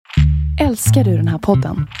Älskar du den här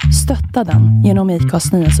podden? Stötta den genom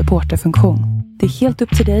IKAs nya supporterfunktion. Det är helt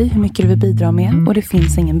upp till dig hur mycket du vill bidra med och det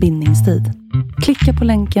finns ingen bindningstid. Klicka på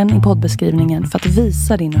länken i poddbeskrivningen för att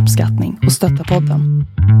visa din uppskattning och stötta podden.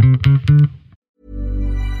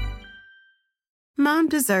 Mom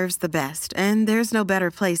deserves the best, and there's no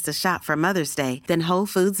better place to shop for Mother's Day than Whole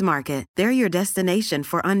Foods Market. They're your destination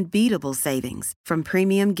for unbeatable savings, from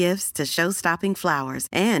premium gifts to show-stopping flowers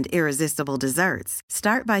and irresistible desserts.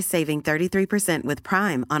 Start by saving 33% with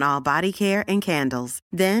Prime on all body care and candles.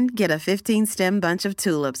 Then get a 15-stem bunch of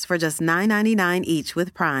tulips for just $9.99 each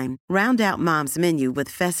with Prime. Round out Mom's menu with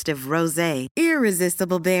festive rosé,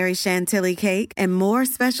 irresistible berry chantilly cake, and more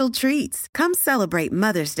special treats. Come celebrate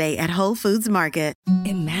Mother's Day at Whole Foods Market.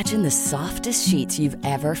 Imagine the softest sheets you've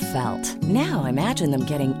ever felt. Now imagine them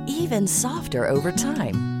getting even softer over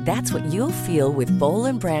time. That's what you'll feel with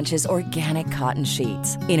Boll & Branch's organic cotton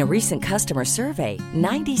sheets. In a recent customer survey,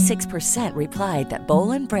 96% replied that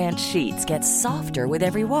Boll & Branch sheets get softer with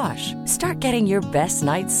every wash. Start getting your best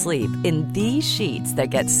night's sleep in these sheets that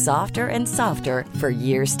get softer and softer for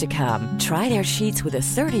years to come. Try their sheets with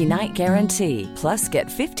a 30-night guarantee. Plus, get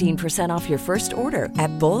 15% off your first order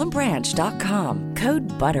at bollandbranch.com. Code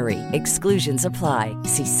BUTTERY. Exclusions apply.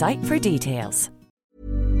 See site for details.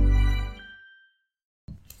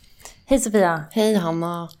 Hej Sofia. Hej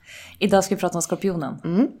Hanna. Idag ska vi prata om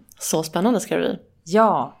skorpionen. Så spännande ska det bli.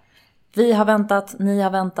 Ja, vi har väntat, ni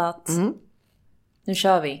har väntat. Nu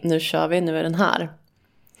kör vi. Nu är den här.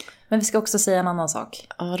 Men vi ska också säga en annan sak.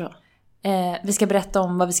 Ja då. Vi ska berätta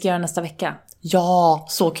om vad vi ska göra nästa vecka. Ja,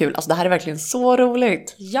 så kul. Alltså det här är verkligen så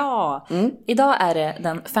roligt. Ja, idag är det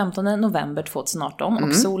den 15 november 2018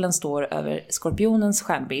 och solen står över skorpionens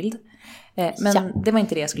stjärnbild. Men det var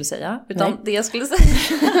inte det jag skulle säga. Utan det jag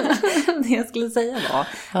skulle säga var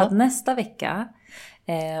att nästa vecka,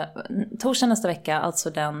 torsdag nästa vecka, alltså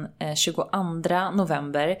den 22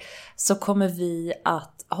 november, så kommer vi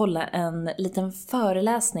att hålla en liten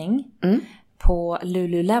föreläsning på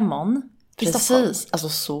Lululemon. Precis, alltså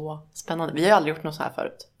så spännande. Vi har aldrig gjort något så här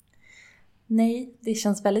förut. Nej, det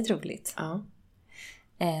känns väldigt roligt. Ja.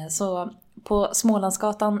 Så på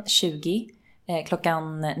Smålandsgatan 20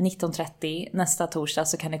 klockan 19.30 nästa torsdag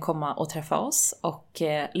så kan ni komma och träffa oss och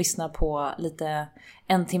lyssna på lite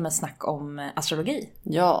en timmes snack om astrologi.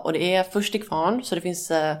 Ja, och det är först i kvarn så det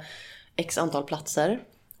finns x antal platser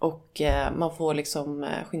och man får liksom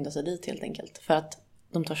skynda sig dit helt enkelt för att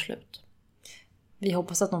de tar slut. Vi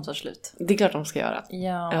hoppas att de tar slut. Det är klart de ska göra.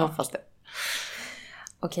 Ja. Jag hoppas det.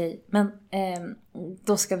 Okej, men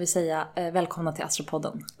då ska vi säga välkomna till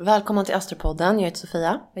Astropodden. Välkomna till Astropodden, jag heter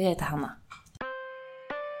Sofia. Och jag heter Hanna.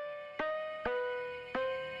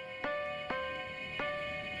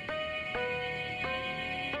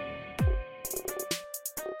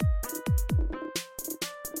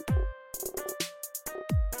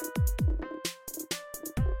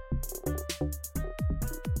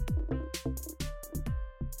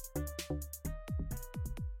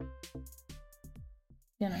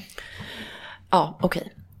 Ja,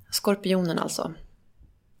 okej. Skorpionen alltså.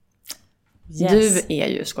 Yes. Du är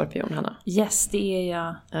ju skorpion, Hanna. Yes, det är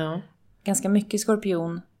jag. Ja. Ganska mycket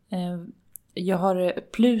skorpion. Jag har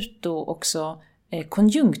Pluto också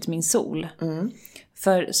konjunkt min sol.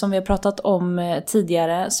 För som vi har pratat om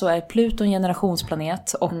tidigare så är Pluto en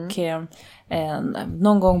generationsplanet. Och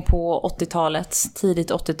någon gång på 80-talet,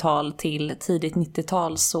 tidigt 80-tal till tidigt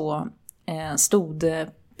 90-tal så stod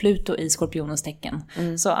Pluto i skorpionens tecken.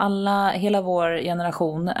 Så hela vår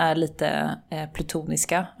generation är lite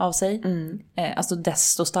plutoniska av sig. Alltså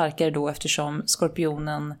desto starkare då eftersom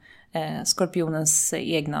skorpionens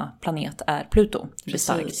egna planet är Pluto.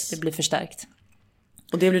 Det blir förstärkt.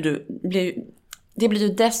 Och det blir du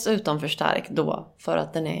dessutom förstärkt då för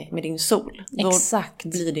att den är med din sol. Exakt. Då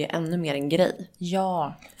blir det ännu mer en grej.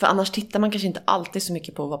 Ja. För annars tittar man kanske inte alltid så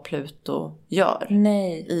mycket på vad Pluto gör.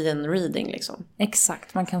 Nej. I en reading liksom.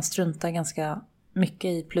 Exakt, man kan strunta ganska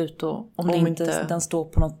mycket i Pluto om inte den står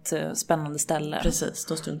på något spännande ställe. Precis,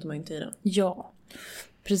 då struntar man inte i den. Ja,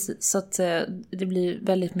 precis. Så att det blir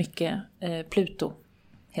väldigt mycket Pluto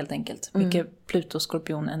helt enkelt. Mycket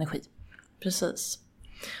Pluto-skorpion-energi. Precis.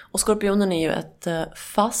 Och skorpionen är ju ett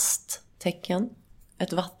fast tecken,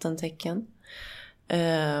 ett vattentecken.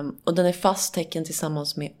 Och den är fast tecken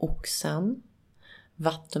tillsammans med oxen,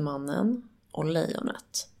 vattumannen och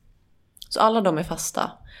lejonet. Så alla de är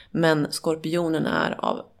fasta, men skorpionen är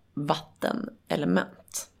av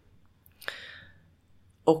vattenelement.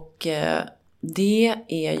 Och det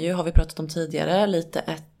är ju, har vi pratat om tidigare, lite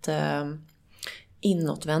ett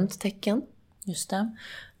inåtvänt tecken. Just det.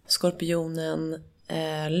 Skorpionen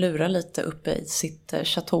lurar lite uppe i sitt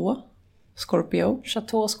chateau. Scorpio.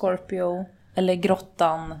 Chateau Scorpio. Eller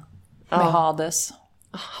grottan med Hades.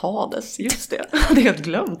 Hades, just det. Det har jag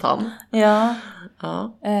glömt han. Ja.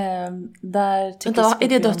 Ja. Där vänta, är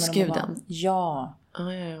det dödsguden? Ja.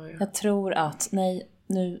 Ja. Jag tror att,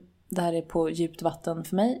 det här är på djupt vatten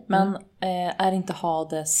för mig. Men är inte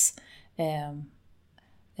Hades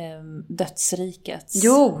dödsrikets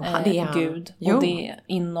det är gud? Jo. Och det är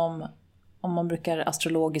inom, om man brukar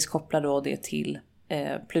astrologiskt koppla då det till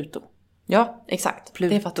Pluto. Ja, exakt.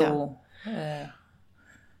 Pluto, det fattar jag.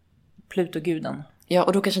 Plutoguden. Ja,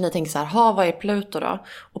 och då kanske ni tänker så här, vad är Pluto då?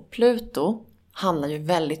 Och Pluto handlar ju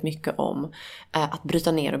väldigt mycket om att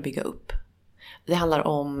bryta ner och bygga upp. Det handlar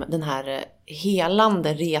om den här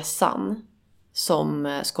helande resan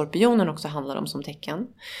som skorpionen också handlar om som tecken.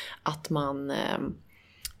 Att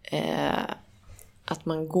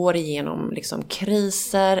man går igenom liksom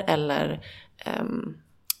kriser eller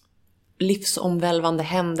livsomvälvande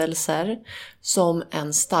händelser som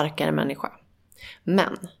en starkare människa.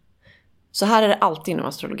 Men så här är det alltid inom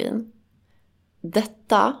astrologin.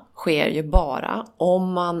 Detta sker ju bara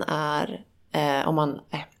om man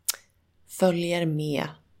följer med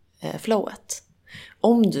flowet.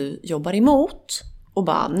 Om du jobbar emot och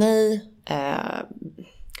bara nej,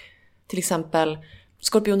 till exempel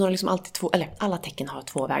skorpioner har liksom alltid alla tecken har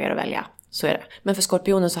 2 vägar att välja. Så är det. Men för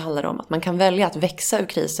skorpionen så handlar det om att man kan välja att växa ur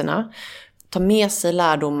kriserna, ta med sig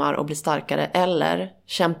lärdomar och bli starkare, eller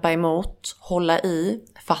kämpa emot, hålla i,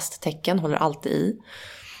 fast tecken håller alltid i.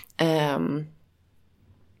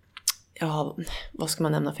 Vad ska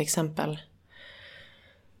man nämna för exempel?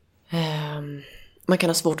 Man kan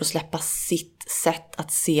ha svårt att släppa sitt sätt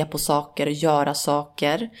att se på saker, göra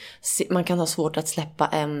saker. Man kan ha svårt att släppa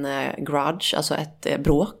en grudge, alltså ett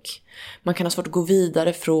bråk. Man kan ha svårt att gå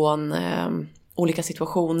vidare från olika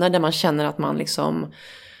situationer där man känner att man liksom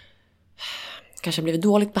kanske har blivit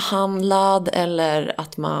dåligt behandlad eller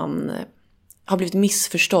att man har blivit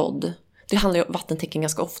missförstådd. Det handlar ju vattentecken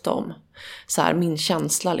ganska ofta om. Så här, min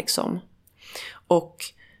känsla liksom. Och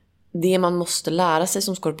det man måste lära sig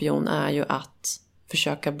som skorpion är ju att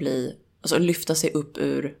försöka lyfta sig upp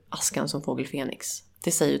ur askan som fågel Fenix.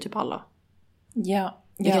 Det säger ju typ alla. Ja.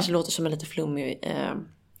 Det kanske låter som en lite flummig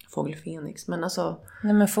fågel Fenix, men alltså...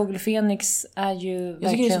 Nej, men fågel Fenix är ju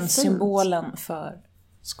verkligen symbolen för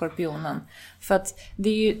skorpionen. För att det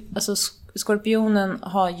är ju, alltså skorpionen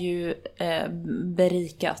har ju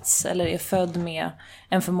berikats eller är född med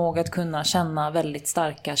en förmåga att kunna känna väldigt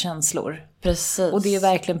starka känslor. Precis. Och det är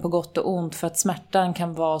verkligen på gott och ont, för att smärtan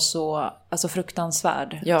kan vara så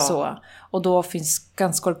fruktansvärd. Ja. Så. Och då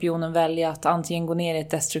kan skorpionen välja att antingen gå ner i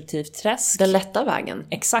ett destruktivt träsk. Den lätta vägen.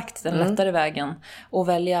 Exakt, den lättare vägen. Och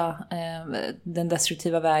välja den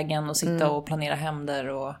destruktiva vägen och sitta och planera hämnder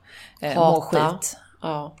och må skit.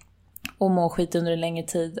 Ja. Och må skit under en längre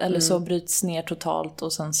tid. Eller så bryts ner totalt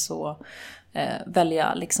och sen så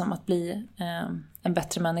välja liksom att bli en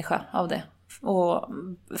bättre människa av det. Och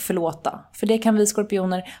förlåta. För det kan vi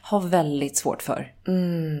skorpioner ha väldigt svårt för.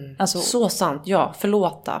 Alltså, så sant, ja.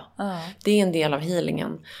 Förlåta. Det är en del av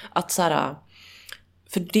healingen. Att så här,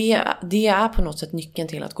 för det är på något sätt nyckeln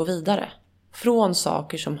till att gå vidare. Från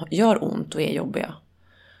saker som gör ont och är jobbiga.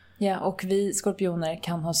 Ja, och vi skorpioner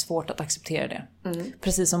kan ha svårt att acceptera det.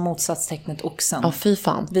 Precis som motsatstecknet oxen. Ja, fy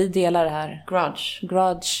fan. Vi delar det här.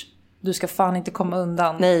 Grudge. Du ska fan inte komma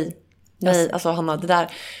undan. Nej, alltså Hanna, det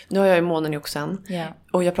där... Nu har jag ju månen i oxen. Yeah.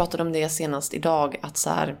 Och jag pratade om det senast idag. Att så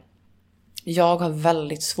här, jag har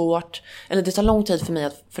väldigt svårt... Eller det tar lång tid för mig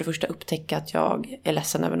att för det första upptäcka att jag är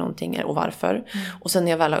ledsen över någonting och varför. Och sen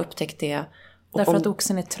när jag väl har upptäckt det... Därför att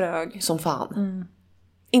oxen är trög. Som fan.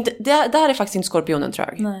 Där är faktiskt inte skorpionen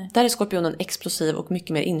trög. Nej. Där är skorpionen explosiv och mycket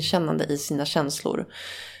mer inkännande i sina känslor.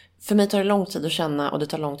 För mig tar det lång tid att känna och det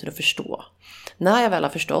tar lång tid att förstå. När jag väl har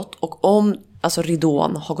förstått och om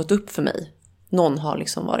ridån har gått upp för mig. Någon har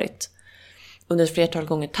liksom varit under ett flertal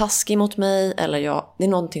gånger taskig mot mig. Eller det är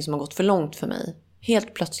någonting som har gått för långt för mig.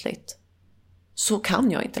 Helt plötsligt. Så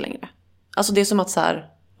kan jag inte längre. Alltså det är som att så här,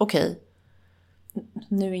 okej.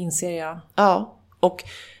 Nu inser jag. Ja, och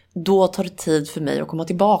då tar det tid för mig att komma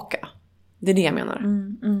tillbaka. Det är det jag menar.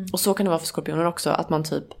 Och så kan det vara för skorpioner också. Att man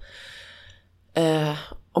typ...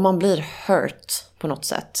 om man blir hurt på något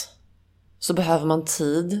sätt. Så behöver man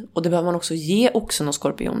tid. Och det behöver man också ge oxen och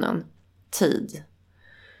skorpionen tid.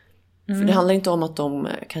 För det handlar inte om att de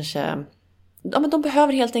kanske... Ja, men de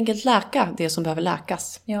behöver helt enkelt läka det som behöver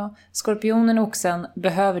läkas. Ja, skorpionen och oxen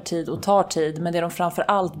behöver tid och tar tid. Men det de framför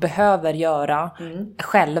allt behöver göra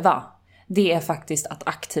själva... Det är faktiskt att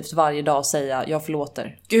aktivt varje dag säga jag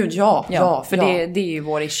förlåter. Gud, ja. För det är ju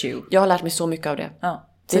vår issue. Jag har lärt mig så mycket av det. Ja.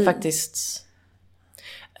 Det är faktiskt...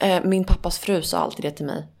 min pappas fru sa alltid det till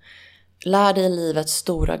mig. lär dig livets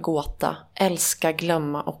stora gåta. Älska,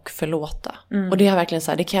 glömma och förlåta. Och det är verkligen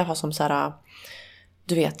så här, det kan jag ha som så här,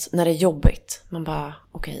 du vet, när det är jobbigt. Man bara,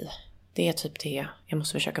 okej, det är typ det jag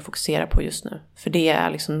måste försöka fokusera på just nu. För det är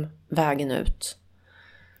liksom vägen ut.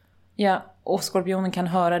 Ja, och skorpionen kan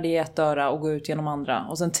höra det i ett öra och gå ut genom andra.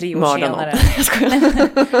 Och sen 3 år senare.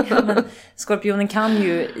 Ja, men skorpionen kan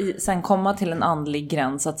ju sen komma till en andlig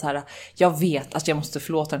gräns. Att så här, jag vet att jag måste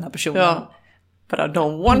förlåta den här personen. Ja. But I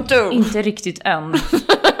don't want to. Inte riktigt än.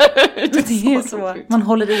 Det är så. Man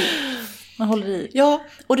håller i. Ja,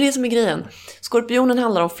 och det är som är grejen. Skorpionen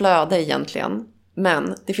handlar om flöde egentligen.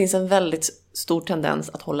 Men det finns en väldigt stor tendens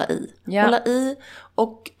att hålla i. Ja. Hålla i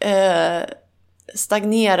och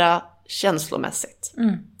stagnera känslomässigt.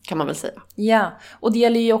 Kan man väl säga. Ja, och det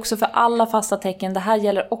gäller ju också för alla fasta tecken. Det här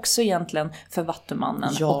gäller också egentligen för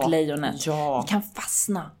vattumannen och lejonet. Ja. Det kan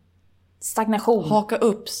fastna. Stagnation. Haka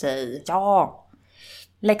upp sig. Ja.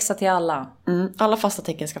 Läxa till alla. Alla fasta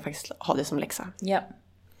tecken ska faktiskt ha det som läxa. Ja.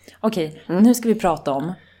 Okej, nu ska vi prata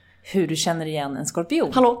om hur du känner igen en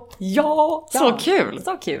skorpion. Hallå? Ja, så kul!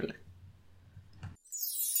 Så kul!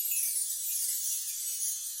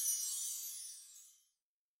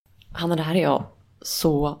 Hanna, det här är jag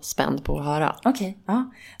så spänd på att höra. Okej,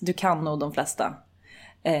 ja. Du kan nog de flesta.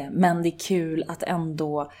 Men det är kul att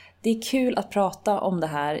ändå... Det är kul att prata om det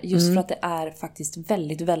här just för att det är faktiskt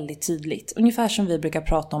väldigt, väldigt tydligt. Ungefär som vi brukar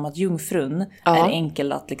prata om att jungfrun är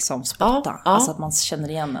enkel att liksom spotta. Alltså att man känner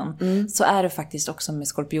igen den. Så är det faktiskt också med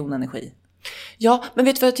skorpionenergi. Ja, men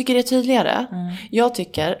vet du vad jag tycker är tydligare? Jag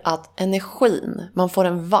tycker att energin, man får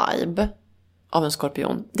en vibe av en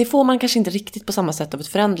skorpion. Det får man kanske inte riktigt på samma sätt av ett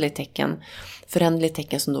föränderligt tecken. Föränderligt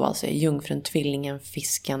tecken som då alltså är jungfrun, tvillingen,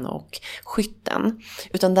 fisken och skytten.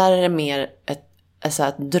 Utan där är det mer ett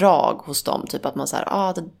drag hos dem. Typ att man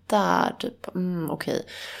säger, det där, typ, okej.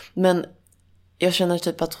 Men jag känner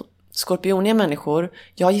typ att skorpioniga människor,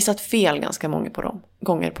 jag har gissat fel ganska många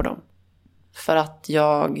gånger på dem. För att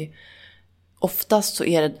oftast så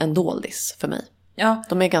är det en doldis för mig. Ja.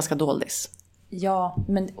 De är ganska doldis. Ja,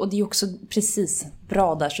 och det är också precis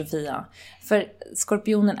bra där, Sofia. För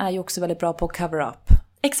skorpionen är ju också väldigt bra på att cover up.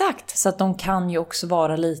 Exakt. Så att de kan ju också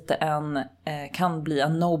vara lite kan bli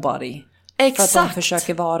en nobody. Exakt. För att de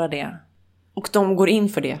försöker vara det. Och de går in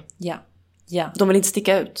för det. Ja. De vill inte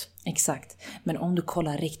sticka ut. Exakt. Men om du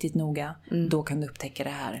kollar riktigt noga, då kan du upptäcka det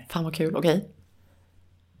här. Fan vad kul, okej.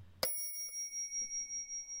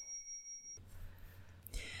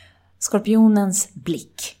 Skorpionens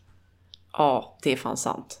blick. Ja, det är fan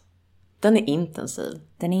sant. Den är intensiv.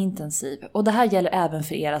 Den är intensiv. Och det här gäller även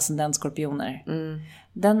för era ascendentskorpioner.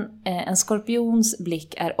 En skorpions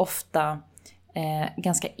blick är ofta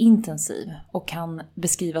ganska intensiv och kan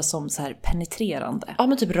beskrivas som så här penetrerande. Ja,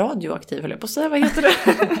 men typ radioaktiv, höll jag på att säga. Vad heter det?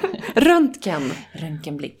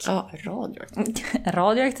 Röntgenblick. Ja, radioaktiv.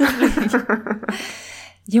 Radioaktiv blick.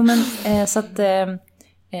 Jo, men så att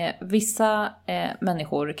vissa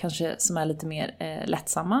människor kanske som är lite mer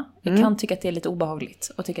lättsamma kan tycka att det är lite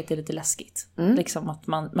obehagligt och tycka att det är lite läskigt. Liksom att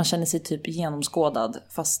man känner sig typ genomskådad,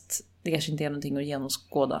 fast det kanske inte är någonting att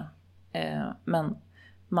genomskåda.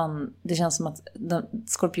 Men det känns som att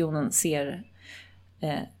skorpionen ser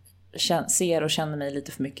och känner mig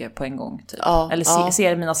lite för mycket på en gång typ. Eller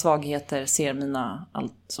ser mina svagheter, ser mina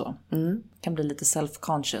allt så. Kan bli lite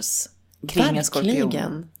self-conscious kring en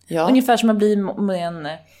skorpion. Ja. Ungefär som att bli med en...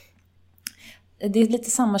 Det är lite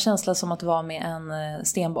samma känsla som att vara med en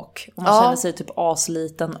stenbock. Och man känner sig typ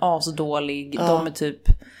asliten, asdålig. De är typ...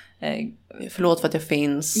 förlåt för att jag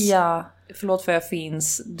finns. Ja, förlåt för att jag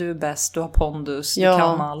finns. Du är bäst, du har pondus, du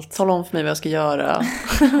kan allt. Tala om för mig vad jag ska göra.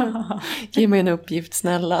 Ge mig en uppgift,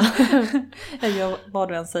 snälla. Jag gör vad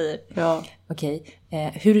du än säger. Ja. Okej,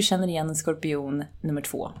 hur du känner igen en skorpion nummer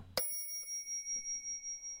 2.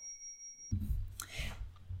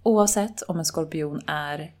 Oavsett om en skorpion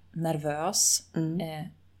är nervös,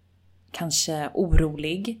 kanske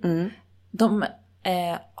orolig. De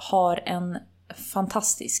har en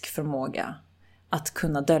fantastisk förmåga att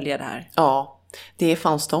kunna dölja det här. Ja, det är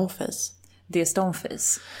fan stoneface. Det är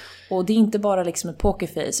stoneface. Och det är inte bara liksom ett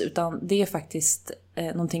pokerface, utan det är faktiskt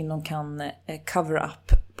någonting de kan cover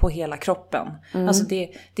up på hela kroppen. Alltså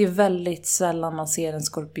det är väldigt sällan man ser en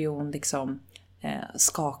skorpion liksom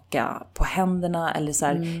skaka på händerna eller så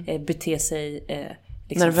här, bete sig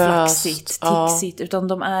liksom nervöst, flaxigt, tixigt, utan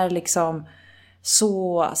de är liksom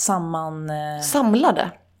så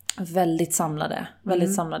samlade. Väldigt samlade.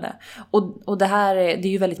 Väldigt samlade. Och det här det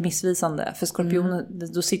är ju väldigt missvisande. För skorpioner,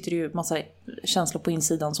 då sitter det ju massa känslor på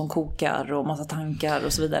insidan som kokar och massa tankar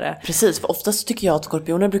och så vidare. Precis, för oftast tycker jag att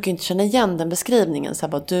skorpioner brukar inte känna igen den beskrivningen. Så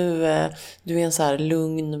här bara, du är en så här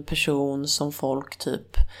lugn person som folk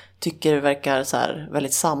typ tycker verkar så här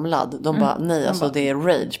väldigt samlad. De bara, nej alltså det är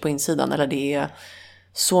rage på insidan. Eller det är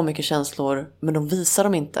så mycket känslor, men de visar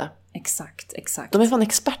dem inte. Exakt. De är fan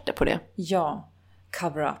experter på det. Ja,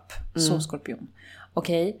 cover up. Så skorpion.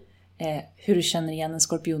 Okej, hur du känner igen en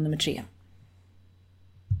skorpion nummer 3?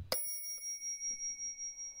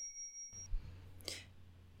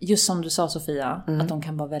 Just som du sa, Sofia, att de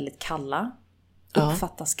kan vara väldigt kalla.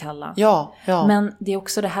 Uppfattas kalla. Ja. Men det är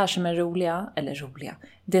också det här som är roliga.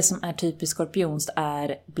 Det som är typiskt skorpions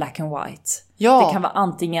är black and white. Ja. Det kan vara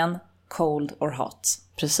antingen cold or hot.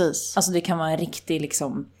 Precis. Alltså det kan vara en riktig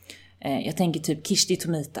liksom, jag tänker typ Kishti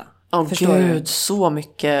Tomita. Förstår du? Så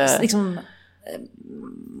mycket. Liksom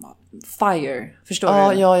fire, förstår du?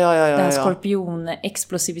 Ja. Den här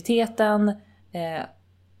skorpion-explosiviteten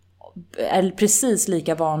är precis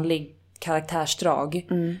lika vanlig karaktärsdrag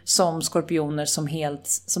som skorpioner som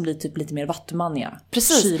blir typ lite mer vattumaniga.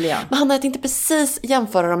 Precis. Kyliga. Men Hanna, jag tänkte precis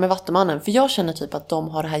jämföra dem med Vattumannen. För jag känner typ att de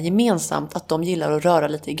har det här gemensamt, att de gillar att röra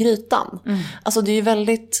lite i grytan. Alltså det är ju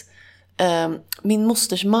väldigt... min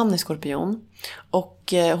mosters man är skorpion.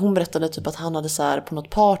 Och hon berättade typ att han hade så här, på något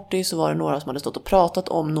party så var det några som hade stått och pratat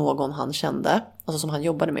om någon han kände. Alltså som han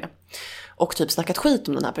jobbade med. Och typ snackat skit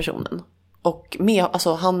om den här personen. Och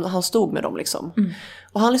alltså han stod med dem liksom.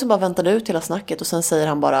 Och han liksom bara väntade ut hela snacket. Och sen säger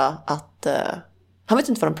han bara att han vet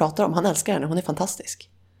inte vad de pratar om. Han älskar henne, hon är fantastisk.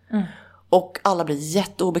 Och alla blir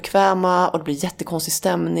jätteobekväma. Och det blir jättekonstig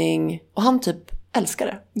stämning. Och han typ älskar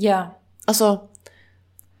det. Ja. Alltså,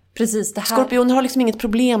 precis det här. skorpioner har liksom inget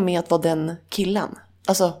problem med att vara den killen.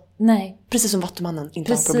 Alltså, Nej. precis som Vattumannen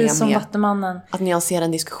inte Precis har problem som med Vattumannen. att nyansera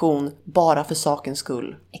en diskussion bara för sakens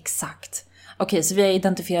skull. Exakt. Okej, så vi har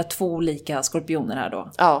identifierat 2 olika skorpioner här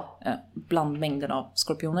då. Ja. Bland mängden av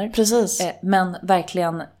skorpioner. Precis. Men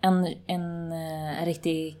verkligen en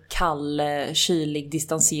riktigt kall, kylig,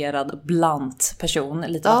 distanserad, blant person.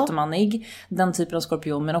 Lite vattumannig. Den typen av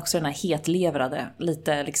skorpion, men också den här hetlevrade,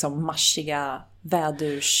 lite liksom marschiga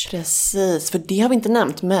vädurs. Precis, för det har vi inte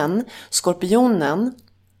nämnt. Men skorpionen,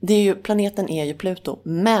 planeten är ju Pluto.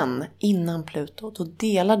 Men innan Pluto, då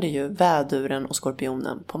delade ju väduren och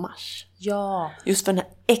skorpionen på Mars. Ja. Just för den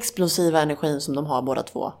här explosiva energin som de har båda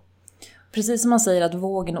två. Precis som man säger att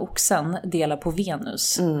vågen och oxen delar på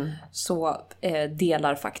Venus. Så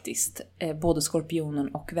delar faktiskt både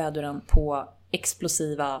skorpionen och väduren på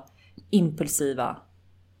explosiva, impulsiva,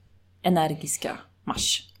 energiska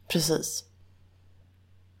Mars. Precis.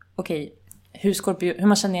 Okej, hur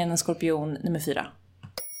man känner igen en skorpion nummer 4?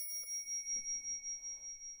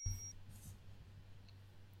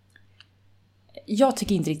 Jag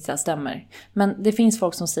tycker inte riktigt det stämmer. Men det finns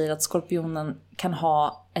folk som säger att skorpionen kan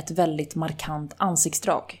ha ett väldigt markant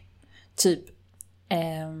ansiktsdrag. Typ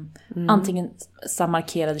antingen så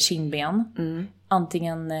markerade kindben.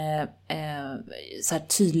 Antingen så här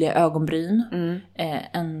tydliga ögonbryn.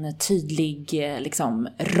 En tydlig liksom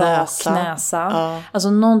rak näsa. Ja.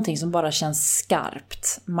 Alltså någonting som bara känns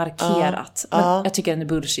skarpt, markerat. Men jag tycker den är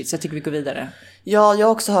bullshit, så jag tycker vi går vidare. Ja, jag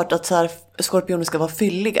har också hört att så här, skorpioner ska vara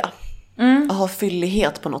fylliga. Ha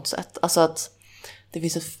fyllighet på något sätt. Alltså att det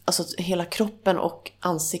finns hela kroppen och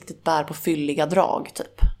ansiktet bär på fylliga drag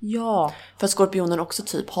typ. Ja. För att skorpionen också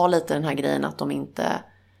typ har lite den här grejen att de inte...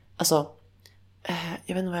 Alltså,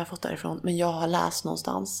 jag vet inte vad jag har fått därifrån, men jag har läst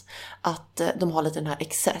någonstans att de har lite den här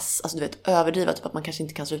excess. Alltså du vet, överdriva typ att man kanske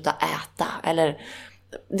inte kan sluta äta. Eller,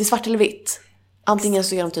 det är svart eller vitt. Antingen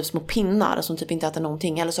så är de typ små pinnar som typ inte äter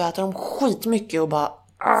någonting. Eller så äter de skitmycket och bara...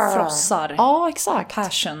 Frossar. Ja, exakt.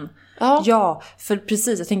 Passion. Ja. Ja, för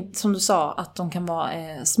precis, jag tänkte som du sa att de kan vara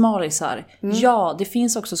smalisar. Ja, det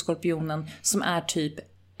finns också skorpionen som är typ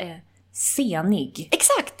senig.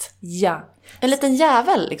 Exakt. Ja. En liten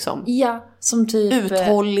jävel liksom. Ja, som typ...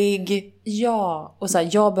 Uthållig. Ja, och så här,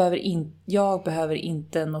 jag behöver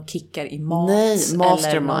inte några kickar i mat. Nej,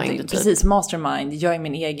 mastermind. Typ. Precis, mastermind. Jag är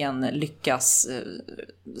min egen lyckas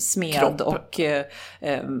smed kropp. Och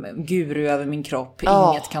guru över min kropp.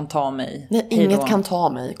 Inget kan ta mig. Nej, inget kan ta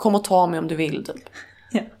mig. Kom och ta mig om du vill typ.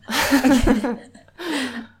 Ja. Okay.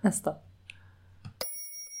 Nästa.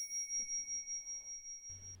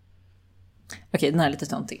 Okej, den här är lite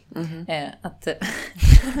töntig. Att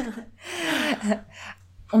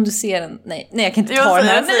om du ser en... Nej, jag kan inte ta den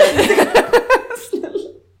här.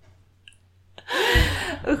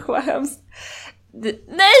 Usch, vad hemskt.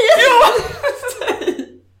 Nej!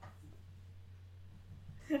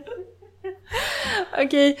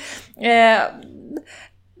 Okej.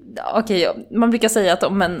 Okej, man brukar säga att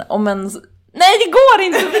om en... Nej, det går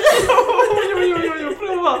inte!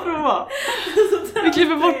 Prova. Vi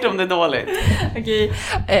klipper bort om det är dåligt. Okej.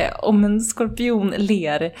 Om en skorpion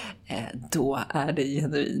ler, då är det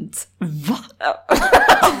genuint. Va?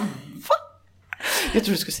 Jag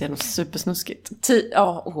tror du skulle säga något supersnuskigt.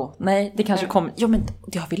 Nej, det kanske kommer. Ja, men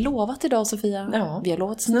det har vi lovat idag, Sofia. Ja. Vi har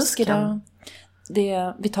lovat snusk idag.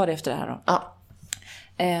 Vi tar det efter det här då. Ja.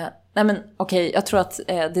 Nej men okej, jag tror att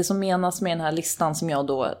det som menas med den här listan som jag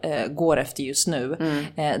då går efter just nu,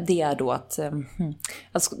 det är då att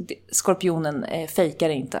skorpionen fejkar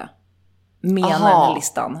inte. Menar den här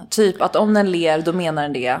listan. Typ att om den ler, då menar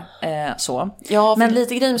den det. Så. Ja, men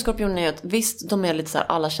lite grejen med skorpionen är att visst, de är lite så här,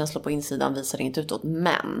 alla känslor på insidan visar inte utåt.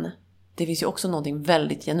 Men det finns ju också någonting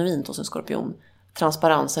väldigt genuint hos en skorpion.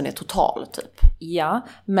 Transparensen är total typ. Ja,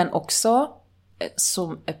 men också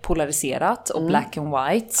som är polariserat och black and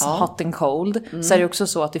white, hot and cold, så är det också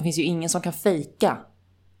så att det finns ju ingen som kan fejka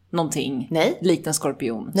någonting likt en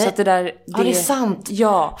skorpion. Nej. Så att det där... Det är sant.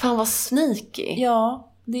 Ja. Fan vad sneaky.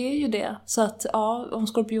 Ja, det är ju det. Så att om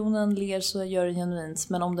skorpionen ler så gör det genuint.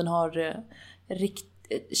 Men om den har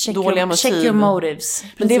dåliga motiv. Check your motives.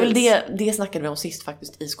 Men det är väl det snackade vi om sist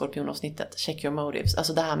faktiskt i skorpionavsnittet. Check your motives.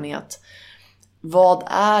 Alltså det här med att vad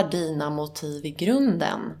är dina motiv i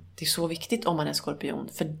grunden? Det är så viktigt om man är skorpion.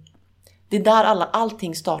 För det är där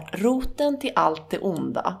allting startar. Roten till allt det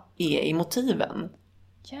onda är i motiven.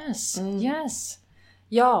 Yes.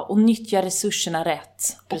 Ja, och nyttja resurserna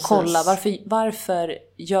rätt. Precis. Och kolla, varför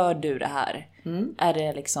gör du det här? Är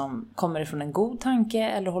det liksom, kommer det från en god tanke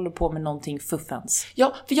eller håller på med någonting fuffens?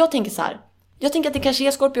 Ja, för jag tänker så här. Jag tänker att det kanske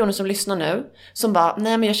är skorpioner som lyssnar nu som bara,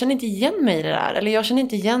 nej men jag känner inte igen mig i det där. Eller jag känner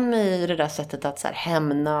inte igen mig i det där sättet att så här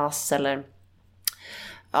hämnas eller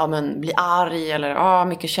bli arg eller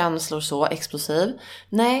mycket känslor så, explosiv.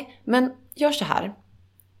 Nej, men gör så här.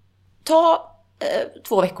 Ta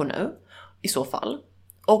 2 veckor nu i så fall.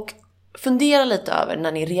 Och fundera lite över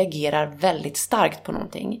när ni reagerar väldigt starkt på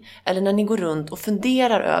någonting. Eller när ni går runt och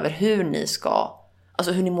funderar över hur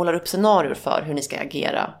ni målar upp scenarier för hur ni ska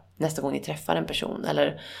agera nästa gång ni träffar en person.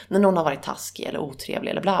 Eller när någon har varit taskig eller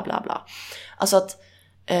otrevlig eller bla bla bla. Alltså att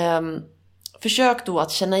försök då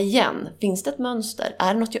att känna igen. Finns det ett mönster?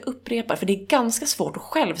 Är det något jag upprepar? För det är ganska svårt att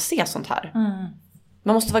själv se sånt här.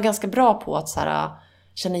 Man måste vara ganska bra på att så här,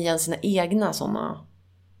 känna igen sina egna sådana.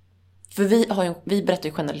 För vi berättar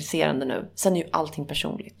ju generaliserande nu. Sen är ju allting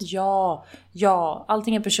personligt. Ja,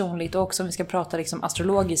 allting är personligt. Och också om vi ska prata liksom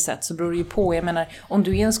astrologiskt sett så beror det ju på. Jag menar, om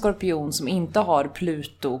du är en skorpion som inte har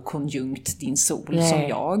Pluto konjunkt din sol som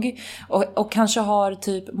jag. Och kanske har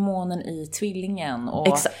typ månen i tvillingen.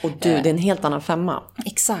 Exakt, och det är en helt annan 5.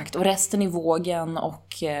 Exakt, och resten i vågen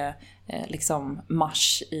och liksom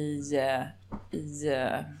Mars i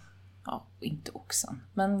inte oxen.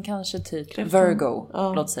 Men kanske typ Virgo,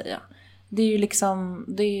 låt säga. Det är ju liksom,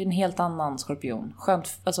 det är en helt annan skorpion.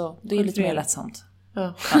 Skönt, alltså det är lite mer lättsamt.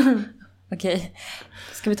 Ja. Okej.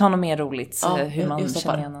 Ska vi ta något mer roligt? Hur man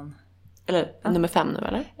känner igen den? Eller nummer 5 nu,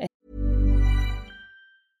 eller?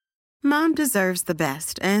 Mom deserves the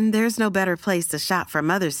best, and there's no better place to shop for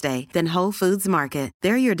Mother's Day than Whole Foods Market.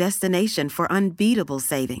 They're your destination for unbeatable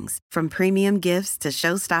savings, from premium gifts to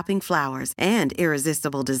show-stopping flowers and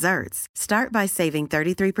irresistible desserts. Start by saving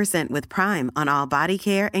 33% with Prime on all body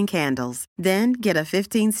care and candles. Then get a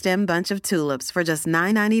 15-stem bunch of tulips for just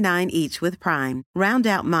 $9.99 each with Prime. Round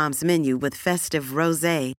out Mom's menu with festive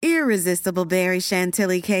rosé, irresistible berry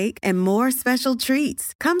chantilly cake, and more special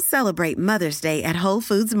treats. Come celebrate Mother's Day at Whole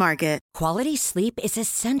Foods Market. Quality sleep is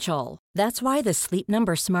essential. That's why the Sleep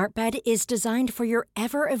Number Smart Bed is designed for your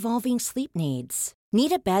ever-evolving sleep needs.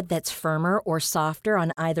 Need a bed that's firmer or softer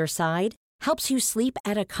on either side? Helps you sleep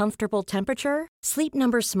at a comfortable temperature? Sleep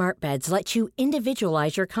Number Smart Beds let you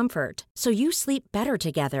individualize your comfort, so you sleep better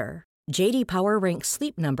together. J.D. Power ranks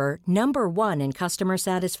Sleep Number #1 in customer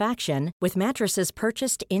satisfaction with mattresses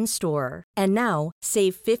purchased in-store. And now,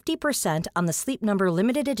 save 50% on the Sleep Number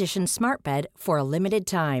Limited Edition Smart Bed for a limited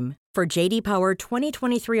time. For J.D. Power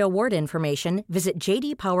 2023 award information, visit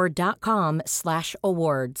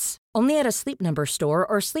jdpower.com/awards. Only at a Sleep Number store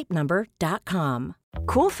or sleepnumber.com.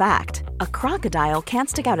 Cool fact, a crocodile can't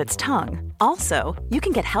stick out its tongue. Also, you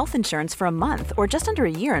can get health insurance for a month or just under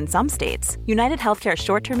a year in some states. United Healthcare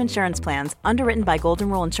short-term insurance plans, underwritten by Golden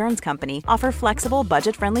Rule Insurance Company, offer flexible,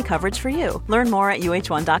 budget-friendly coverage for you. Learn more at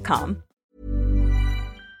uh1.com.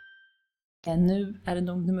 Nu är det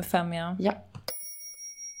nog nummer 5, ja.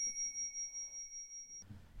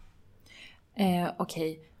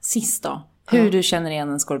 Okej, sist då. Hur du känner igen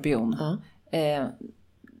en skorpion.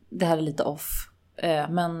 Det här är lite off.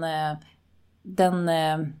 Men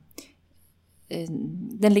den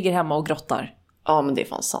ligger hemma och grottar. Ja, men det är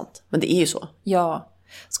fan sant. Men det är ju så. Ja,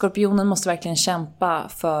 skorpionen måste verkligen kämpa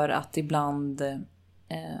för att ibland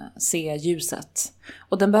se ljuset.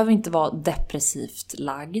 Och den behöver inte vara depressivt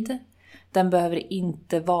lagd. Den behöver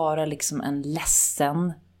inte vara liksom en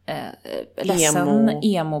ledsen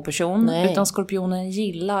emo-person. Utan skorpionen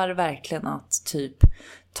gillar verkligen att typ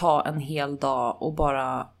ta en hel dag och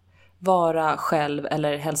bara vara själv,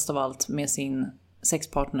 eller helst av allt med sin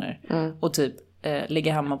sexpartner. Och typ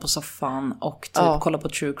ligga hemma på soffan och typ kolla på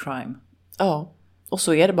true crime. Ja, och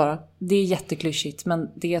så är det bara. Det är jätteklyschigt, men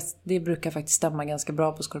det brukar faktiskt stämma ganska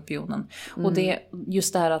bra på skorpionen. Och det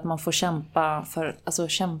just det här att man får kämpa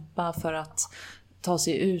för att ta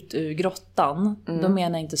sig ut ur grottan. Då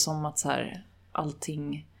menar jag inte som att så här,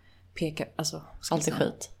 allting pekar... Alltså, allt är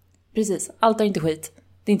skit. Precis, allt är inte skit.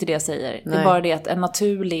 Det är inte det jag säger. Nej. Det är bara det att en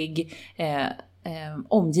naturlig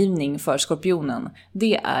omgivning för skorpionen,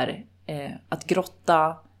 det är att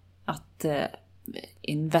grotta, att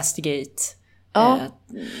investigate,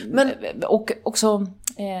 men och också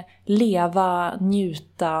leva,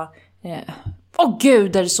 njuta.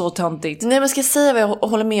 Gud, det är så töntigt. Nej, men ska jag säga vad jag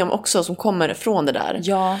håller med om också som kommer från det där?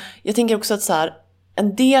 Ja. Jag tänker också att så här,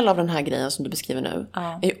 en del av den här grejen som du beskriver nu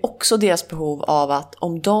är ju också deras behov av att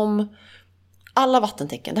om alla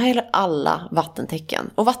vattentecken, det här gäller alla vattentecken.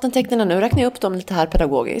 Och vattentecknen, nu räknar jag upp dem lite här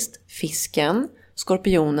pedagogiskt. Fisken,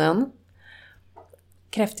 skorpionen,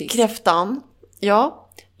 kräftan. Ja,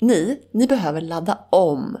 ni behöver ladda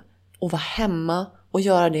om och vara hemma och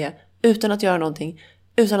göra det utan att göra någonting,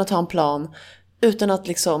 utan att ha en plan, utan att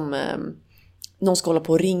liksom någon ska hålla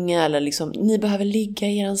på och ringa eller liksom, ni behöver ligga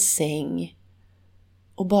i er säng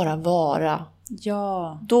och bara vara.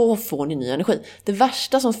 Ja. Då får ni ny energi. Det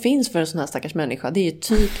värsta som finns för en sån här stackars människa, det är ju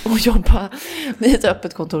typ att jobba i ett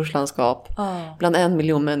öppet kontorslandskap bland 1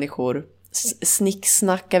 miljon människor.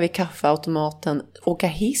 Snicksnacka vid kaffeautomaten, åka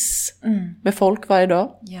hiss med folk varje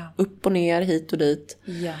dag. Upp och ner, hit och dit.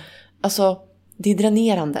 Alltså, det är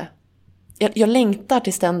dränerande. Jag längtar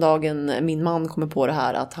tills den dagen min man kommer på det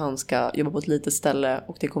här, att han ska jobba på ett litet ställe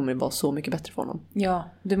och det kommer vara så mycket bättre för honom. Ja,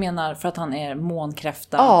 du menar för att han är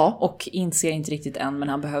månkräfta och inser inte riktigt än, men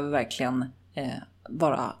han behöver verkligen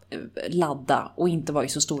bara ladda och inte vara i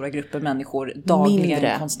så stora grupper människor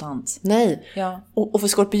dagligen konstant. Nej, ja. Och för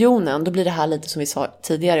skorpionen då blir det här lite som vi sa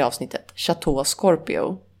tidigare i avsnittet, Chateau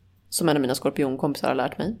Scorpio, som en av mina skorpionkompisar har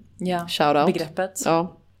lärt mig. Ja, shoutout. Begreppet.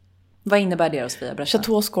 Ja. Vad innebär det då, Sofia? Berätta.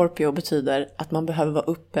 Chateau Scorpio betyder att man behöver vara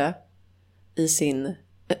uppe i sin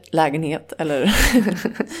lägenhet eller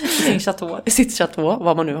sitt chateau,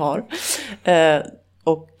 vad man nu har.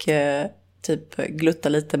 Och typ glutta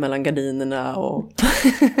lite mellan gardinerna och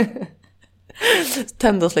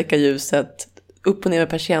tända och släcka ljuset, upp och ner med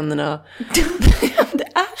persiennerna. Det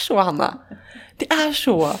är så, Hanna. Det är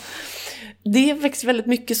så. Det är faktiskt väldigt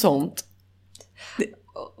mycket sånt.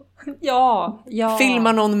 Ja.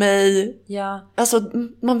 Filmar någon mig? Ja. Alltså,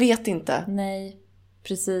 man vet inte. Nej,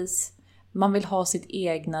 precis. Man vill ha sitt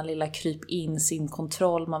egna lilla kryp in, sin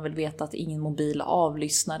kontroll. Man vill veta att ingen mobil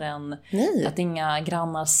avlyssnar en. Nej. Att inga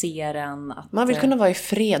grannar ser en. Att man vill kunna vara i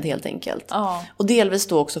fred helt enkelt. Ja. Och delvis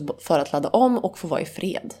då också för att ladda om och få vara i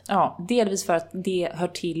fred. Ja, delvis för att det hör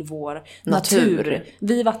till vår natur.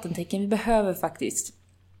 Vi vattentecken, vi behöver faktiskt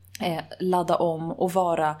ladda om och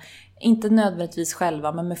vara, inte nödvändigtvis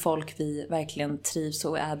själva, men med folk vi verkligen trivs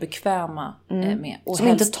och är bekväma med. Och som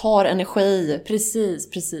helst inte tar energi.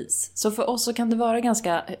 Precis. Så för oss så kan det vara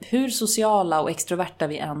ganska, hur sociala och extroverta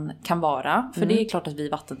vi än kan vara, för det är klart att vi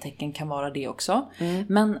vattentecken kan vara det också.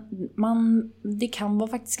 Men det kan vara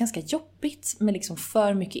faktiskt ganska jobbigt med liksom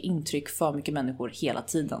för mycket intryck, för mycket människor hela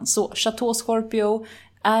tiden. Så Chateau Scorpio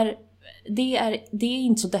det är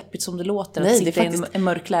inte så deppigt som det låter. Nej, att sitta faktiskt, i en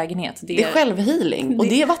mörk lägenhet. Det är självhealing. Och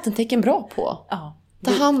det är vattentecken bra på. Ja,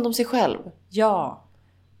 ta hand om sig själv. Ja.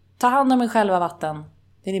 Ta hand om er själva, vatten.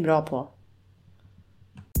 Det är ni bra på.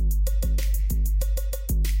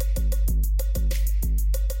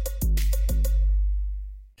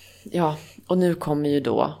 Ja, och nu kommer ju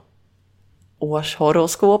då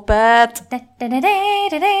årshoroskopet.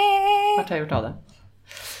 Vart har jag gjort av det?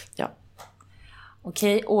 Ja.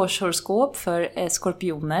 Okej, årshoroskop för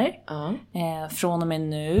skorpioner. Från och med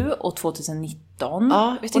nu och 2019.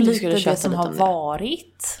 Ja, och lite det som har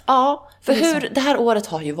varit. Ja, för det här året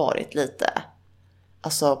har ju varit lite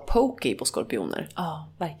alltså pokey på skorpioner. Ja,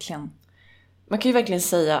 verkligen. Man kan ju verkligen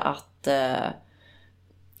säga att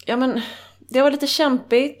ja, men det var lite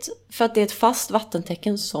kämpigt för att det är ett fast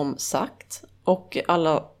vattentecken som sagt. Och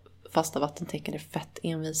alla fasta vattentecken är fett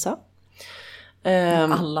envisa.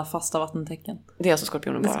 Alla fasta vattentecken. Det är alltså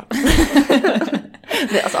skorpionen bara.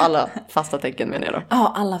 Nej, alltså alla fasta tecken menar jag då.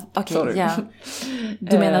 Ja, alla, okej, Sorry. ja.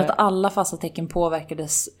 Du menar att alla fasta tecken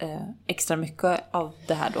påverkades extra mycket av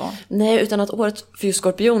det här då? Nej, utan att året för just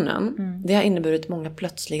skorpionen, det har inneburit många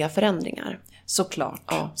plötsliga förändringar. Såklart,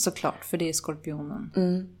 Ja. Såklart, för det är skorpionen.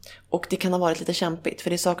 Och det kan ha varit lite kämpigt, för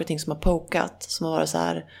det är saker och ting som har pokat, som har varit så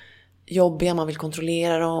här jobbiga, man vill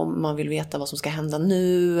kontrollera dem, man vill veta vad som ska hända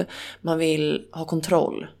nu, man vill ha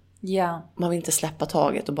kontroll. Ja. Man vill inte släppa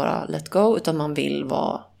taget och bara let go, utan man vill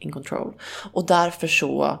vara in control. Och därför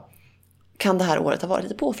så kan det här året ha varit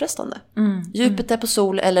lite påfrestande. Jupiter på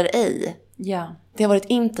sol eller ej. Ja. Det har varit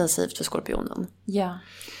intensivt för skorpionen. Ja.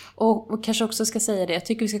 Och kanske också ska säga det, jag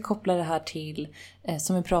tycker vi ska koppla det här till,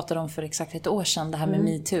 som vi pratade om för exakt ett år sedan, det här med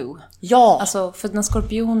MeToo. Ja! Alltså,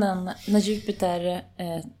 för när Jupiter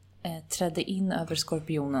trädde in över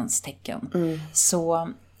skorpionens tecken,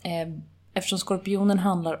 så eftersom skorpionen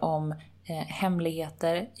handlar om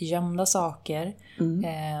hemligheter, gömda saker,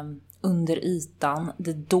 under ytan,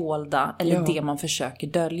 det dolda, eller det man försöker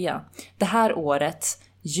dölja. Det här året,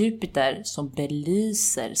 Jupiter som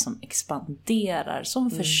belyser, som expanderar,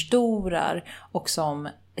 som förstorar och som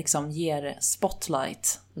liksom ger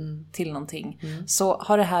spotlight till någonting. Så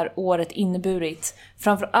har det här året inneburit,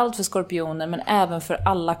 framförallt för skorpioner men även för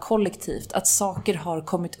alla kollektivt, att saker har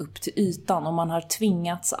kommit upp till ytan och man har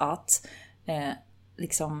tvingats att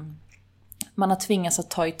man har tvingats att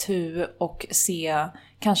ta itu och se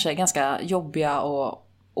kanske ganska jobbiga och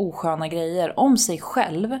osköna grejer om sig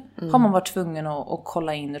själv. Har man varit tvungen att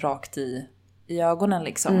kolla in rakt i ögonen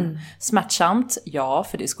liksom. Smärtsamt, ja,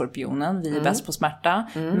 för det är skorpionen. Vi är bäst på smärta.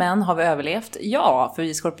 Men har vi överlevt? Ja, för vi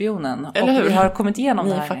är skorpionen. Eller hur? Och vi har kommit igenom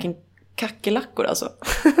det här. Ni är fucking kackerlackor alltså.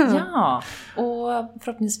 Ja, och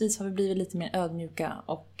förhoppningsvis har vi blivit lite mer ödmjuka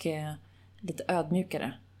och lite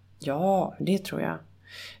ödmjukare. Ja, det tror jag.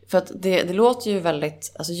 För att det låter ju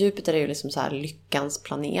väldigt, alltså Jupiter är ju liksom så här lyckans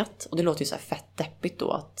planet. Och det låter ju så här fett deppigt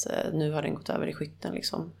då att nu har den gått över i skytten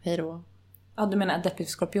liksom. Hej då. Ja, du menar deppigt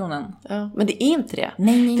för skorpionen? Ja, men det är inte det.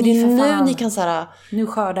 Nej, för det är för nu fan. ni kan så här, Nu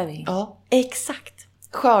skördar vi. ja, exakt.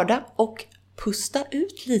 Skörda och pusta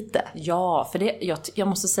ut lite. Ja, för det, jag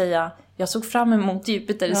måste säga, jag såg fram emot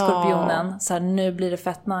Jupiter i skorpionen. Så här, nu blir det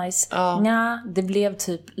fett nice. Nja, det blev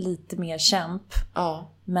typ lite mer kämp. Ja.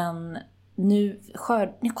 Men nu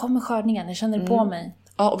kommer skördningen, jag känner det på mig.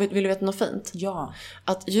 Ja, och vill du veta något fint? Ja.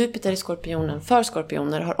 Att Jupiter i skorpionen för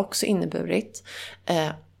skorpioner har också inneburit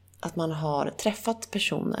att man har träffat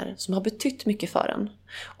personer som har betytt mycket för en.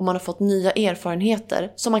 Och man har fått nya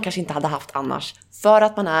erfarenheter som man kanske inte hade haft annars. För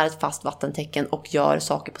att man är ett fast vattentecken och gör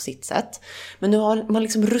saker på sitt sätt. Men nu har man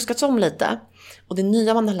liksom ruskats om lite. Och det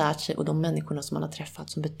nya man har lärt sig och de människorna som man har träffat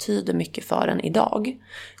som betyder mycket för en idag,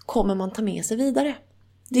 kommer man ta med sig vidare.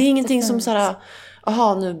 Det är ingenting som så här,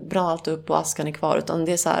 aha, nu brann allt upp och askan är kvar. Utan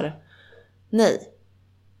det är så här, nej.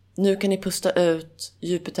 Nu kan ni pusta ut.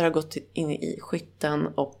 Jupiter har gått in i skytten.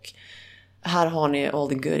 Och här har ni all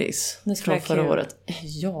the goodies från förra året.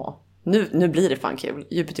 Ja, nu blir det fan kul.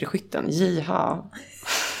 Jupiter i skytten, jiha.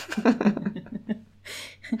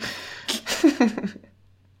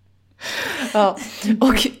 Ja,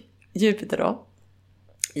 och Jupiter då.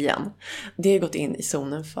 Igen. Det har gått in i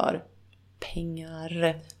zonen för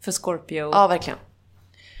pengar. För Scorpio. Ja, verkligen.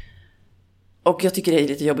 Och jag tycker det är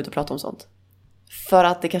lite jobbigt att prata om sånt. För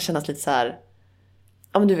att det kan kännas lite så här,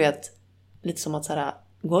 ja men du vet, lite som att så här,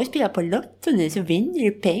 gå och spela på Lotto nu så vinner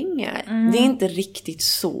du pengar. Det är inte riktigt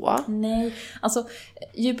så. Nej, alltså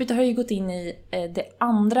Jupiter har ju gått in i det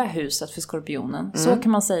andra huset för skorpionen. Så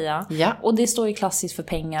kan man säga. Ja. Och det står ju klassiskt för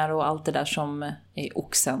pengar och allt det där som är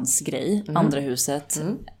oxens grej. Andra huset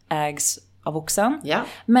ägs av oxen. Ja.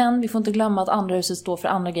 Men vi får inte glömma att andra huset står för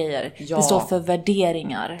andra grejer. Ja. Det står för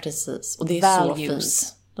värderingar. Precis, och det är values. så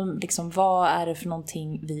fint. Liksom, vad är det för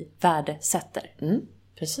någonting vi värdesätter?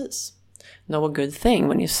 Precis. Know a good thing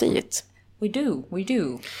when you see it. We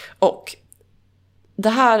do. Och det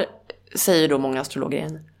här säger då många astrologer är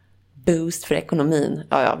en boost för ekonomin.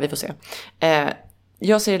 Ja, vi får se.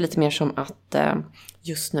 Jag ser det lite mer som att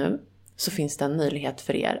just nu så finns det en möjlighet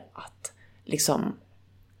för er att liksom,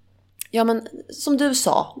 ja men som du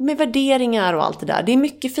sa, med värderingar och allt det där. Det är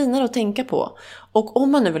mycket finare att tänka på. Och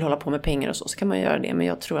om man nu vill hålla på med pengar och så kan man göra det. Men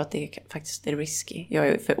jag tror att det faktiskt är risky. Jag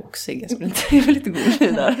är för oxig, jag skulle inte vara lite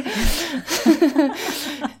god där.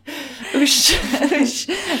 Usch.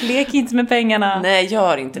 Lek inte med pengarna. Nej,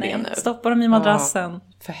 gör inte det nu. Stoppa dem i madrassen.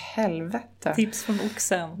 För helvete. Tips från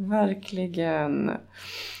oxen. Verkligen.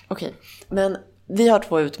 Okej, men vi har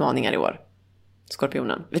 2 utmaningar i år.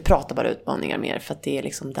 Skorpionen. Vi pratar bara utmaningar mer för att det är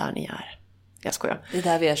liksom där ni är. Jag skojar. Det är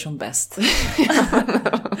där vi är som bäst.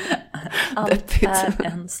 Allt är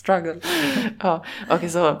en struggle. Ja, okej,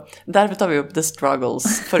 så därför tar vi upp the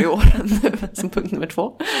struggles för i år som punkt nummer 2.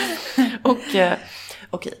 Och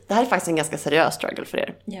okej, det här är faktiskt en ganska seriös struggle för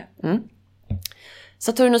er. Yeah.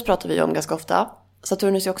 Saturnus pratar vi om ganska ofta.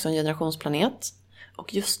 Saturnus är också en generationsplanet.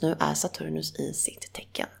 Och just nu är Saturnus i sitt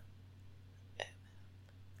tecken.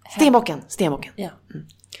 Stenbocken. Ja.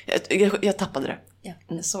 Jag tappade det. Ja,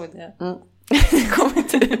 jag såg det. Det kom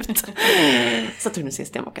inte ut. Saturnus är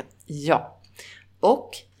stenbocken. Ja.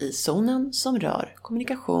 Och i zonen som rör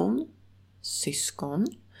kommunikation, syskon,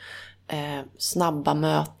 snabba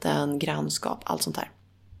möten, grannskap, allt sånt här.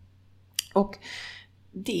 Och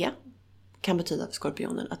det kan betyda för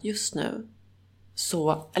skorpionen att just nu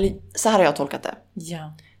så här har jag tolkat det.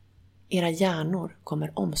 Ja. Era hjärnor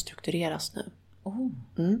kommer omstruktureras nu.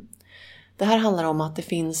 Det här handlar om att det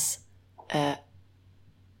finns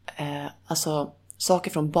alltså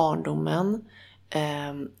saker från barndomen,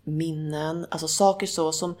 minnen, alltså saker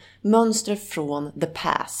så som mönster från the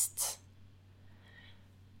past.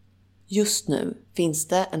 Just nu finns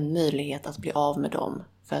det en möjlighet att bli av med dem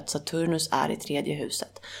för att Saturnus är i 3:e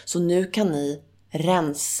huset. Så nu kan ni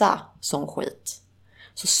rensa sån skit.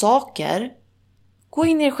 Så saker, gå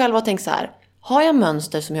in i er själva och tänk så här: har jag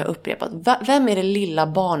mönster som jag upprepat? Vem är det lilla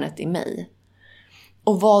barnet i mig?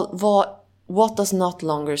 Och what does not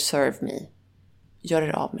longer serve me? Gör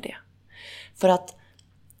er av med det. För att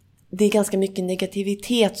det är ganska mycket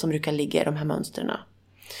negativitet som brukar ligga i de här mönsterna.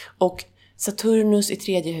 Och Saturnus i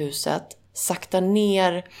 3:e huset saktar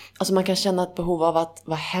ner. Alltså man kan känna ett behov av att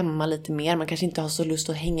vara hemma lite mer. Man kanske inte har så lust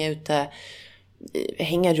att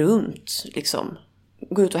hänga runt liksom.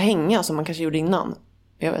 Gå ut och hänga som man kanske gjorde innan.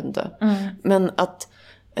 Jag vet inte. Men att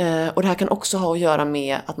och det här kan också ha att göra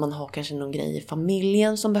med att man har kanske någon grej i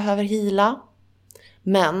familjen som behöver hila.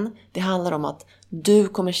 Men det handlar om att du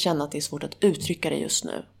kommer känna att det är svårt att uttrycka det just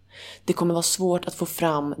nu. Det kommer vara svårt att få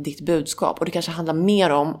fram ditt budskap. Och det kanske handlar mer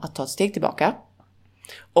om att ta ett steg tillbaka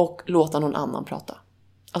och låta någon annan prata.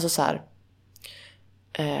 Alltså så här.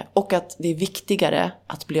 Och att det är viktigare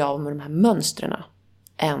att bli av med de här mönstren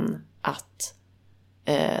än att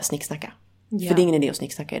snicksnacka. Ja. För det är ingen idé att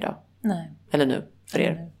snicksnacka idag. Nej. Eller nu, för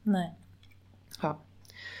er. Nej. Ja.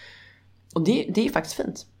 Och det är faktiskt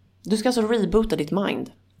fint. Du ska alltså reboota ditt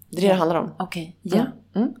mind. Det är det handlar om. Okej, ja.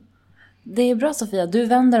 Det är bra, Sofia. Du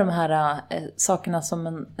vänder de här sakerna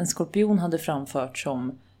som en skorpion hade framfört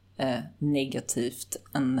som negativt.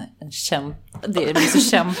 Det blir så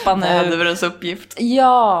kämpande. Väderens uppgift.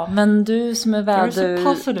 Ja, men du som är väder... You're so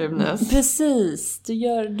positiveness. Precis. Du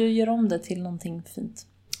gör om det till någonting fint.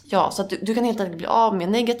 Ja, så att du kan helt enkelt bli av med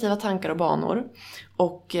negativa tankar och banor.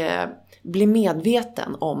 Och bli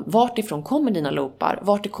medveten om vart ifrån kommer dina loopar.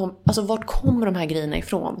 Vart kommer de här grejerna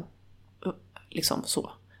ifrån? Liksom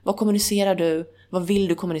så. Vad kommunicerar du? Vad vill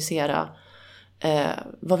du kommunicera?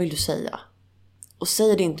 Vad vill du säga? Och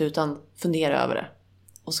säg det inte utan fundera över det.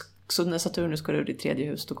 Och så när Saturnus går ur ditt 3:e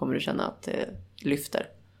hus, då kommer du känna att det lyfter.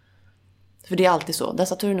 För det är alltid så. Där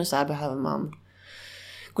Saturnus är behöver man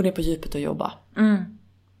gå ner på djupet och jobba.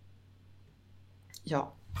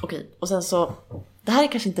 Ja, okej. Och sen så, det här är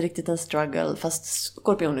kanske inte riktigt en struggle, fast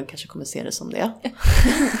skorpionen kanske kommer se det som det.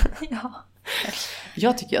 Ja.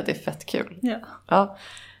 Jag tycker att det är fett kul. Ja.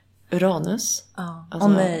 Uranus. Ja. Alltså,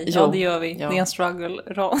 nej. Ja, det gör vi. Ja. Det är en struggle.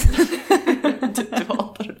 Du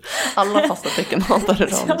hatar. Alla fasta tecken hatar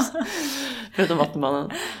Uranus. Förutom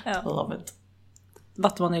Vattumannen. Ja. Love it.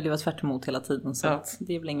 Vattumannen har ju levat tvärt emot hela tiden, så att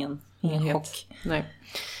det är väl ingen chock.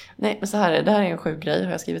 Nej, men så här är det. Här är en sjuk grej,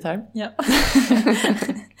 har jag skrivit här. Ja.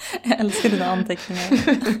 Jag älskar dina anteckningar.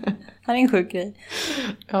 Här är en sjuk grej.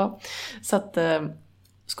 Ja, så att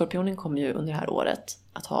skorpionen kommer ju under det här året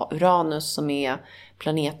att ha Uranus som är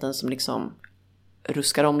planeten som liksom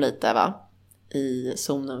ruskar om lite, va? I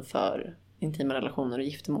zonen för intima relationer och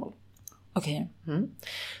giftermål. Okej.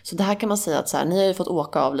 Så det här kan man säga att så här, ni har ju fått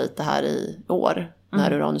åka av lite här i år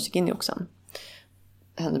när Uranus gick in i Oxen.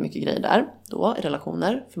 Det hände mycket grejer där då i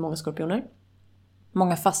relationer för många skorpioner.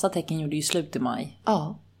 Många fasta tecken gjorde ju slut i maj.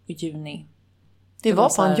 Ja. I juni. Det var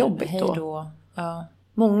fan jobbigt hej då. Ja.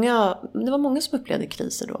 Det var många som upplevde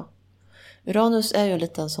kriser då. Uranus är ju en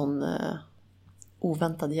liten sån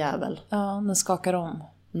oväntad jävel. Ja, den skakar om.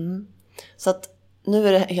 Så att nu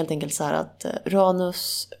är det helt enkelt så här att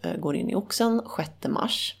Uranus går in i Oxen 6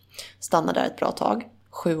 mars. Stannar där ett bra tag.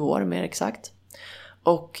 7 år mer exakt.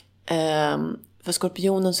 Och för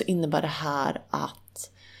skorpionen så innebär det här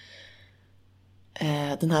att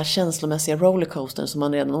den här känslomässiga rollercoastern som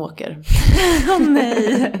man redan åker.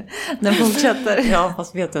 Nej, den fortsätter. Ja,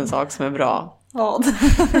 fast vet du en sak som är bra? Vad?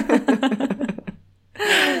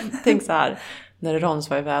 Tänk så här. när Uranus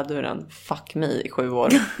var i väduren, fuck me, i 7 år.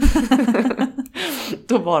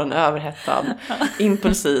 Då var den överhettad,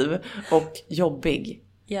 impulsiv och jobbig.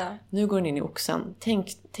 Ja. Nu går den in i Oxen.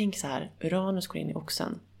 Tänk så här, Uranus går in i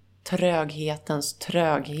Oxen. Tröghetens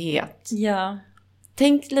tröghet. Ja.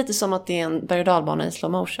 Tänk lite som att det är en berg- och dalbana i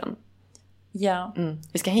slow motion. Ja.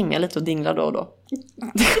 Vi ska hänga lite och dingla då och då.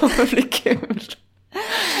 Det kommer bli kul.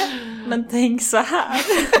 Men tänk så här.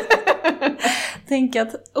 Tänk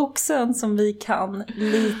att Oxen som vi kan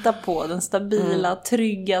lita på, den stabila,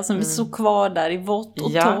 trygga, som vi så kvar där i vått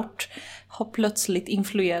och torrt, har plötsligt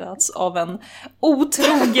influerats av en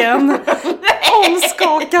otrogen,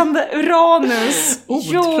 omskakande Uranus.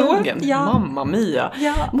 Otrogen? Jo, ja. Mamma mia.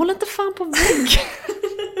 Ja. Måla inte fan på vägg.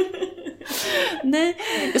 Nej,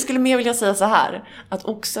 jag skulle mer vilja säga så här. Att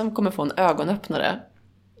Oxen kommer få en ögonöppnare.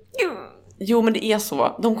 Jo, men det är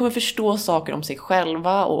så. De kommer förstå saker om sig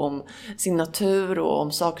själva och om sin natur och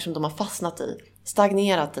om saker som de har fastnat i,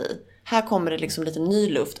 stagnerat i. Här kommer det liksom lite ny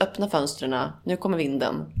luft, öppna fönstren, nu kommer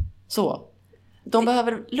vinden. Så. De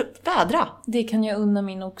behöver vädra. Det kan jag unna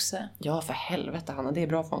min oxe. Ja, för helvete Hanna, det är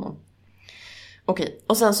bra för honom. Okej,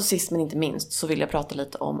 och sen så sist men inte minst så vill jag prata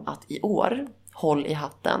lite om att i år, håll i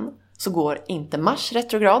hatten, så går inte Mars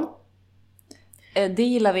retrograd. Det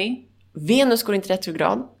gillar vi. Venus går inte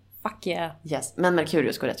retrograd. Fuck yeah. Yes, men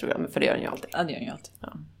Merkurius går retrograd, för det gör den ju alltid. Ja, det gör den ju alltid.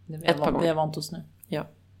 Ja. Ett par gånger. Vi har vant oss nu. Ja.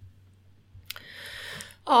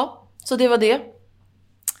 Ja, så det var det.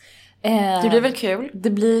 Det blir väl kul? Det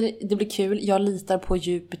blir kul. Jag litar på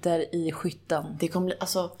Jupiter i Skytten. Det kommer bli,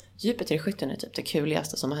 alltså, Jupiter i Skytten är typ det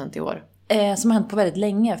kuligaste som har hänt i år. Som har hänt på väldigt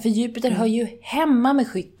länge. För Jupiter hör ju hemma med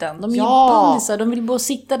Skytten. De är ju bundisar. De vill bara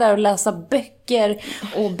sitta där och läsa böcker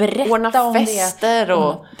och berätta ordna om fester det.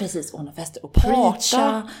 och... Precis, ordna fester och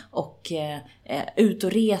preacha och ut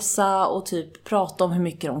och resa och typ prata om hur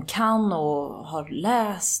mycket de kan och har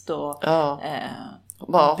läst och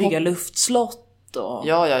bygga luftslott. Och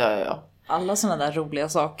Ja. alla sådana där roliga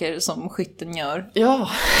saker som Skytten gör. Ja.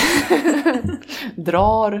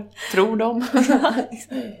 Tror de.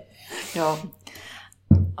 Ja.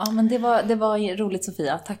 Ja, men det var roligt,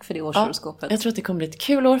 Sofia. Tack för det årshoroskopet. Jag tror att det kommer bli ett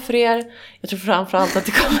kul år för er. Jag tror framförallt att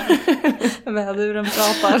det kommer... Väduren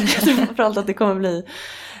pratar. Jag tror framförallt att det kommer bli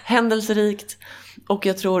händelserikt. Och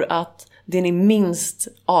jag tror att det ni minst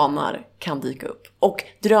anar kan dyka upp. Och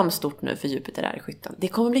dröm stort nu för Jupiter är i Skytten. Det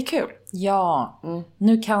kommer bli kul. Ja,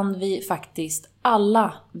 nu kan vi faktiskt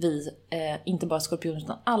alla inte bara skorpioner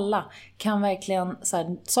utan alla kan verkligen så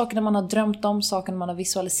här, sakerna man har drömt om, sakerna man har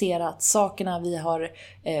visualiserat, sakerna vi har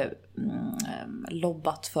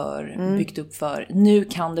lobbat för, byggt upp för. Nu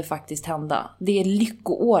kan det faktiskt hända. Det är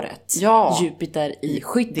lyckoåret. Ja. Jupiter i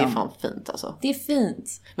Skytten. Det är fan fint alltså. Det är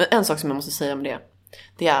fint. Men en sak som jag måste säga om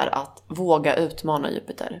det är att våga utmana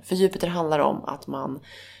Jupiter. För Jupiter handlar om att man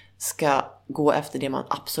ska gå efter det man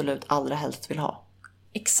absolut allra helst vill ha.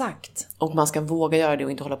 Exakt. Och man ska våga göra det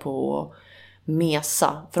och inte hålla på och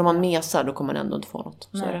mesa. För om man mesar då kommer man ändå inte få något.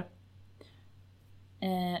 Så är det.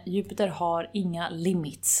 Jupiter har inga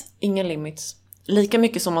limits. Inga limits. Lika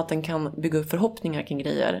mycket som att den kan bygga upp förhoppningar kring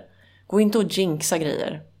grejer. Gå inte och jinxa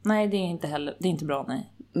grejer. Nej, det är inte bra,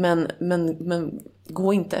 nej. Men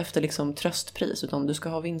gå inte efter liksom tröstpris utan du ska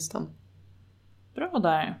ha vinsten. Bra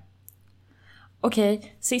där.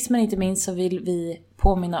 Okej, sist men inte minst så vill vi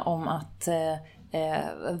påminna om att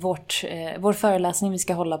vår föreläsning vi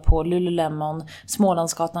ska hålla på Lululemon,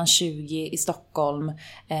 Smålandsgatan 20 i Stockholm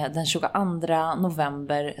den 22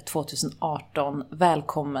 november 2018.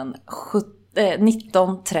 Välkommen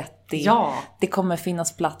 19:30. Ja. Det kommer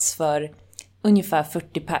finnas plats för ungefär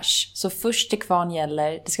 40 pers. Så först till kvarn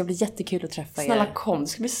gäller. Det ska bli jättekul att träffa er. Snälla kom, det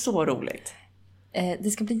ska bli så roligt.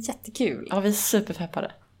 Det ska bli jättekul. Ja, vi är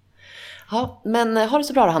superpeppade. Ja, men ha det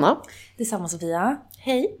så bra då, Hanna. Detsamma, Sofia.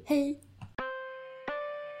 Hej. Hej.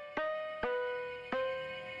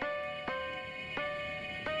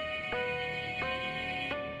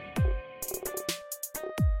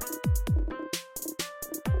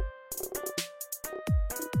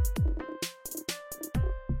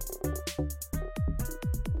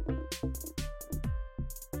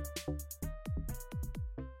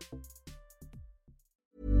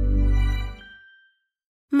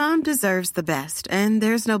 Mom deserves the best, and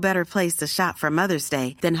there's no better place to shop for Mother's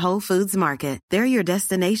Day than Whole Foods Market. They're your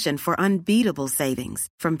destination for unbeatable savings,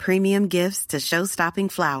 from premium gifts to show-stopping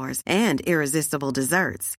flowers and irresistible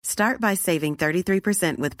desserts. Start by saving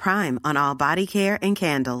 33% with Prime on all body care and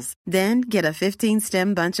candles. Then get a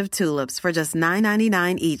 15-stem bunch of tulips for just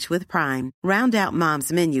 $9.99 each with Prime. Round out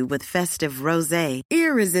Mom's menu with festive rosé,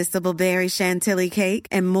 irresistible berry chantilly cake,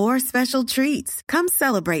 and more special treats. Come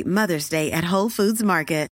celebrate Mother's Day at Whole Foods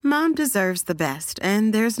Market. Mom deserves the best,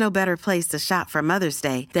 and there's no better place to shop for Mother's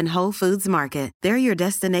Day than Whole Foods Market. They're your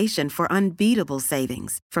destination for unbeatable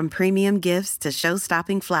savings, from premium gifts to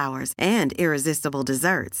show-stopping flowers and irresistible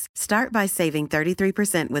desserts. Start by saving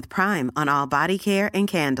 33% with Prime on all body care and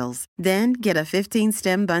candles. Then get a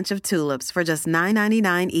 15-stem bunch of tulips for just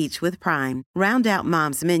 $9.99 each with Prime. Round out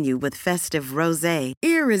Mom's menu with festive rosé,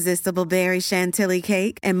 irresistible berry chantilly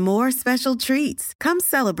cake, and more special treats. Come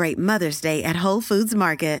celebrate Mother's Day at Whole Foods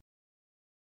Market.